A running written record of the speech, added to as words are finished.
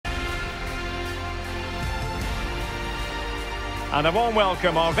And a warm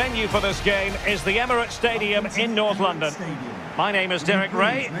welcome. Our venue for this game is the Emirates Stadium in North London. My name is Derek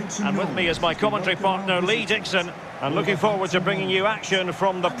Ray, and with me is my commentary partner Lee Dixon. And looking forward to bringing you action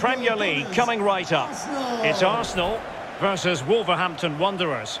from the Premier League coming right up. It's Arsenal versus Wolverhampton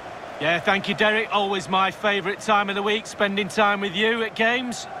Wanderers. Yeah, thank you, Derek. Always my favourite time of the week, spending time with you at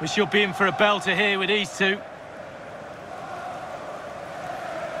games. We should be in for a belter here with these two.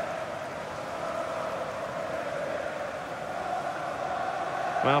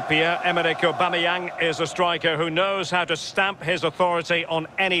 Well, Pierre-Emerick Aubameyang is a striker who knows how to stamp his authority on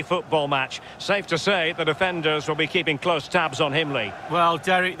any football match. Safe to say the defenders will be keeping close tabs on him, Lee. Well,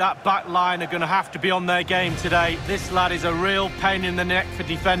 Derek, that back line are going to have to be on their game today. This lad is a real pain in the neck for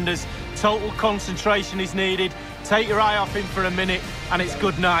defenders. Total concentration is needed. Take your eye off him for a minute, and it's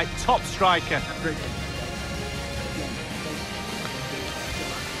good night. Top striker.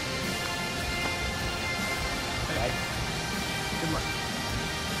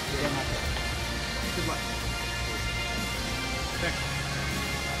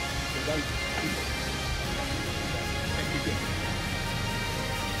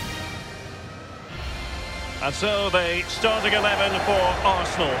 And so the starting 11 for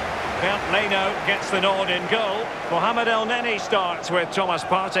Arsenal. Bernd Leno gets the nod in goal. Mohamed El Neni starts with Thomas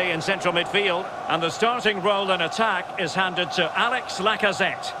Partey in central midfield. And the starting role in attack is handed to Alex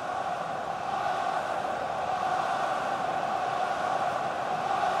Lacazette.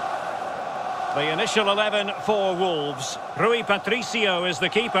 The initial 11 for Wolves. Rui Patricio is the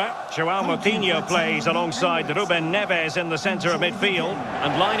keeper. João Moutinho plays alongside Ruben Neves in the centre of midfield.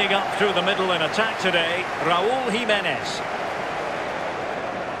 And lining up through the middle in attack today, Raúl Jiménez.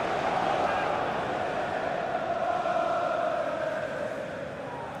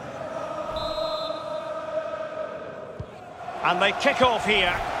 And they kick off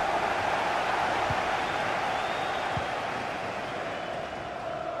here.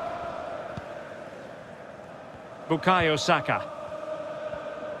 Bukayo Saka.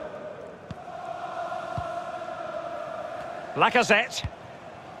 Lacazette.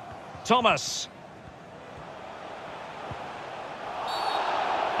 Thomas.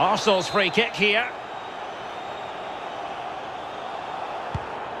 Arsenal's free kick here.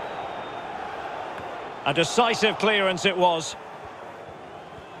 A decisive clearance it was.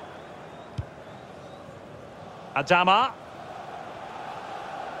 Adama.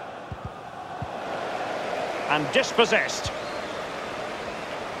 And dispossessed.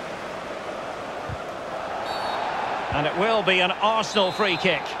 And it will be an Arsenal free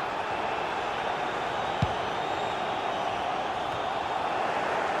kick.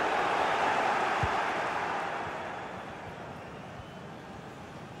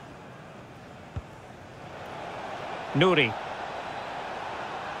 Nouri.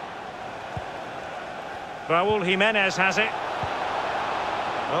 Raúl Jiménez has it.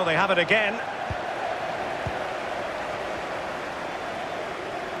 Well, they have it again.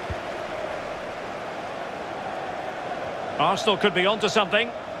 Arsenal could be onto something.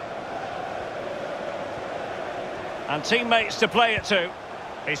 And teammates to play it to.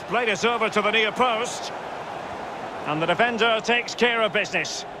 He's played it over to the near post. And the defender takes care of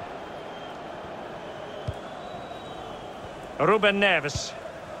business. Ruben Neves.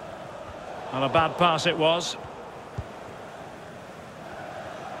 And a bad pass it was.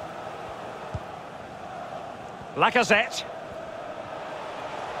 Lacazette.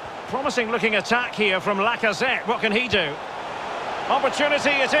 Promising looking attack here from Lacazette. What can he do?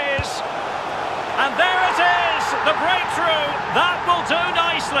 Opportunity it is. And there it is! The breakthrough! That will do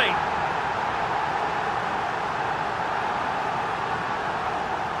nicely.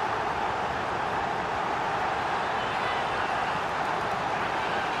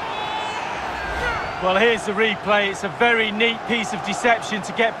 Well, here's the replay. It's a very neat piece of deception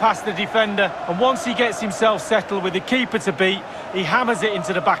to get past the defender. And once he gets himself settled with the keeper to beat, he hammers it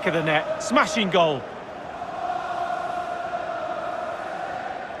into the back of the net. Smashing goal.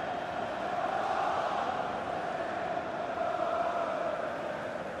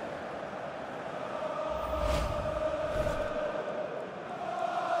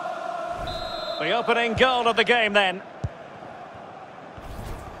 The opening goal of the game then.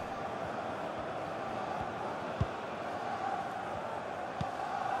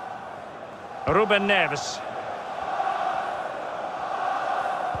 Ruben Neves.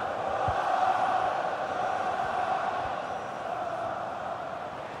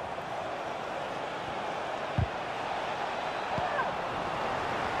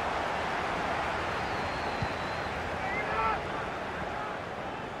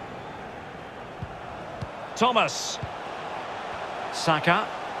 Thomas. Saka.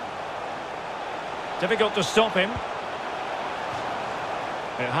 Difficult to stop him.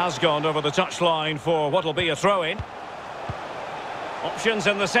 It has gone over the touchline for what will be a throw-in. Options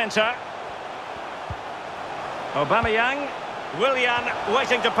in the centre. Aubameyang. Willian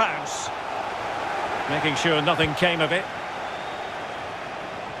waiting to pounce. Making sure nothing came of it.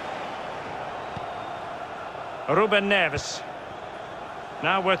 Ruben Neves.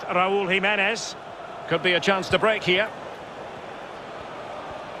 Now with Raúl Jiménez. Could be a chance to break here.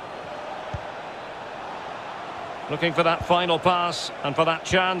 Looking for that final pass and for that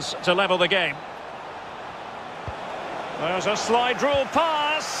chance to level the game. There's a slide rule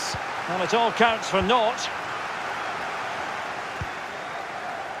pass. And it all counts for naught.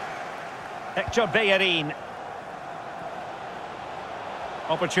 Hector Bellerin.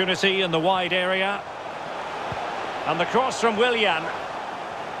 Opportunity in the wide area. And the cross from Willian.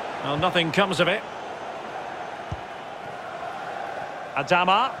 Well, nothing comes of it.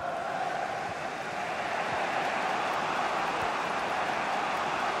 Adama.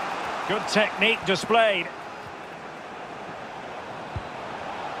 Good technique displayed.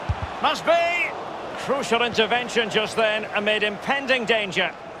 Must be! Crucial intervention just then amid impending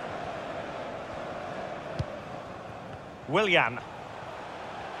danger. Willian.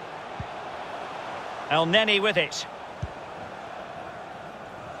 El Neni with it.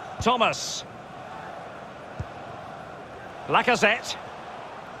 Thomas. Lacazette.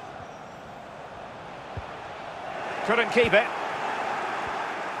 Couldn't keep it.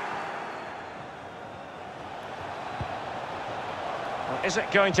 Well, is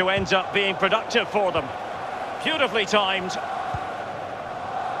it going to end up being productive for them? Beautifully timed.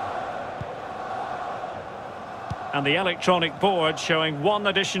 And the electronic board showing 1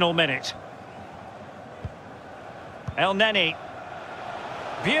 additional minute. El Neni.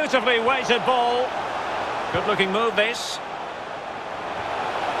 Beautifully weighted ball. Good looking move this.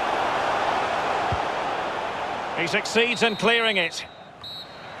 He succeeds in clearing it.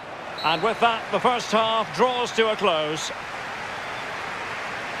 And with that, the first half draws to a close.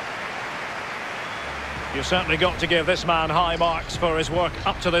 You certainly got to give this man high marks for his work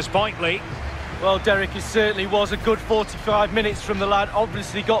up to this point, Lee. Well, Derek, it certainly was a good 45 minutes from the lad.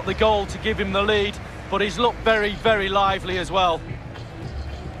 Obviously got the goal to give him the lead, but he's looked very, very lively as well.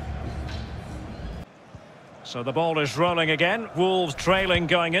 So the ball is rolling again. Wolves trailing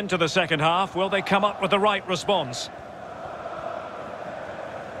going into the second half. Will they come up with the right response?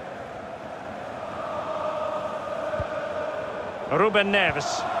 Ruben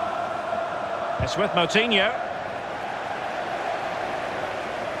Neves. It's with Moutinho.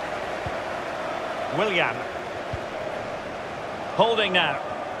 Willian. Holding now.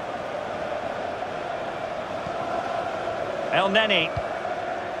 El Neni.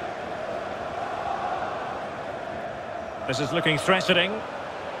 This is looking threatening.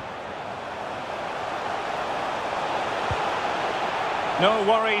 No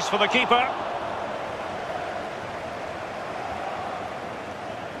worries for the keeper.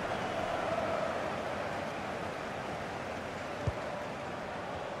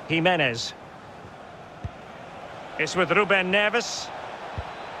 Jimenez. It's with Ruben Neves.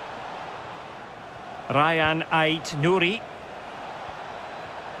 Ryan Ait Nouri.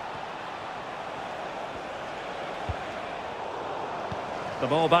 The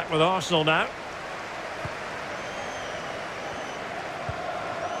ball back with Arsenal now.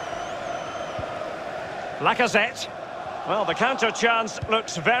 Lacazette. Well, the counter chance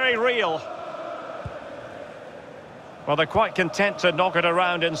looks very real. Well, they're quite content to knock it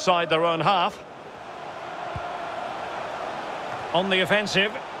around inside their own half. On the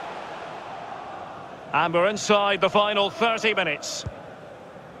offensive. And we're inside the final 30 minutes.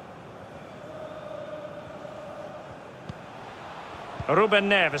 Ruben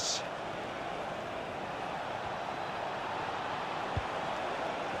Neves.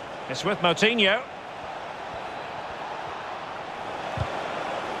 It's with Moutinho.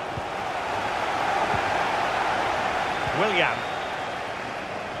 Willian.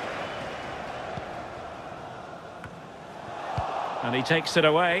 And he takes it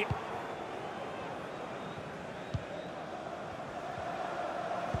away.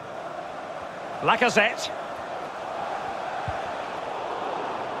 Lacazette.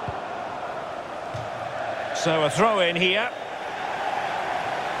 So a throw in here.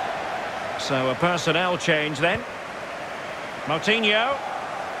 So a personnel change then. Moutinho.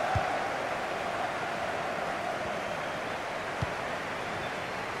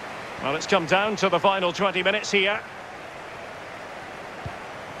 Well, it's come down to the final 20 minutes here.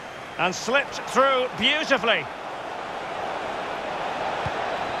 And slipped through beautifully.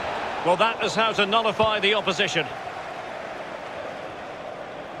 Well, that is how to nullify the opposition.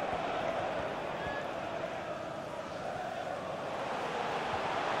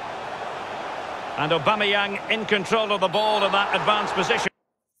 And Aubameyang in control of the ball in that advanced position.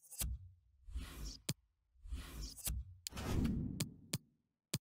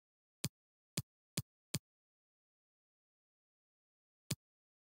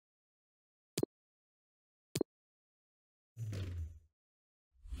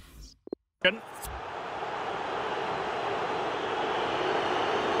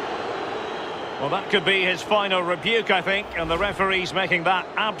 Well, that could be his final rebuke, I think, and the referee's making that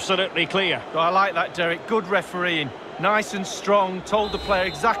absolutely clear. I like that, Derek. Good refereeing. Nice and strong, told the player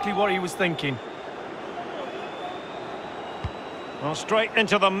exactly what he was thinking. Well, straight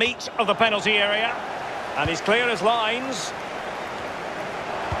into the meat of the penalty area, and he's clear as lines.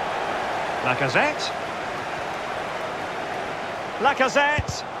 Lacazette.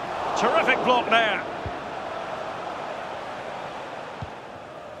 Lacazette. Terrific block there.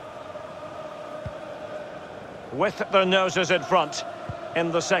 With their noses in front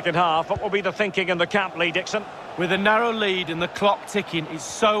in the second half, what will be the thinking in the camp, Lee Dixon? With a narrow lead and the clock ticking, it's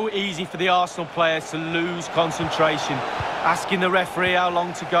so easy for the Arsenal players to lose concentration. Asking the referee how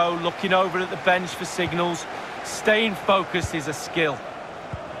long to go, looking over at the bench for signals. Staying focused is a skill.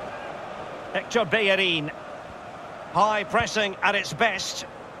 Hector Bellerin. High pressing at its best.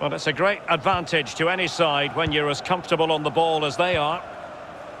 Well, it's a great advantage to any side when you're as comfortable on the ball as they are.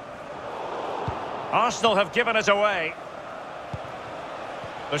 Arsenal have given it away.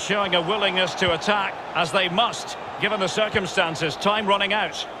 They're showing a willingness to attack, as they must, given the circumstances. Time running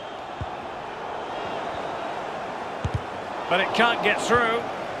out. But it can't get through.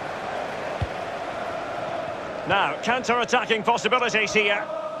 Now, counter-attacking possibilities here.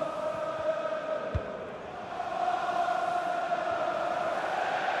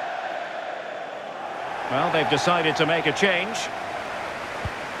 Well, they've decided to make a change.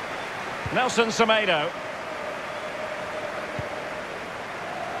 Nelson Semedo.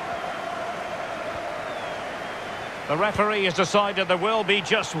 The referee has decided there will be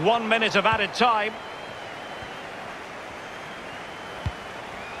just 1 minute of added time.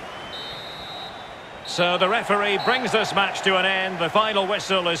 So the referee brings this match to an end. The final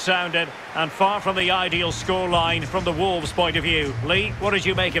whistle is sounded, and far from the ideal scoreline from the Wolves' point of view. Lee, what did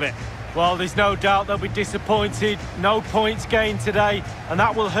you make of it? Well, there's no doubt they'll be disappointed. No points gained today, and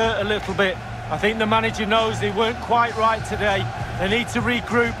that will hurt a little bit. I think the manager knows they weren't quite right today. They need to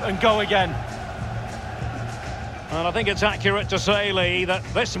regroup and go again. And I think it's accurate to say, Lee, that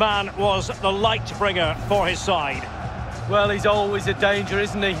this man was the light bringer for his side. Well, he's always a danger,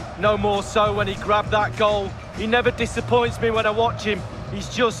 isn't he? No more so when he grabbed that goal. He never disappoints me when I watch him. He's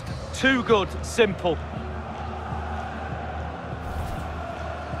just too good, simple.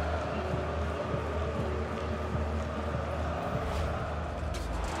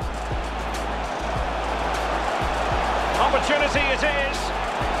 Opportunity it is.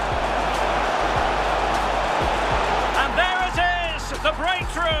 And there it is, the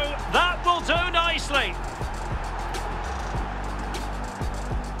breakthrough. That will do nicely.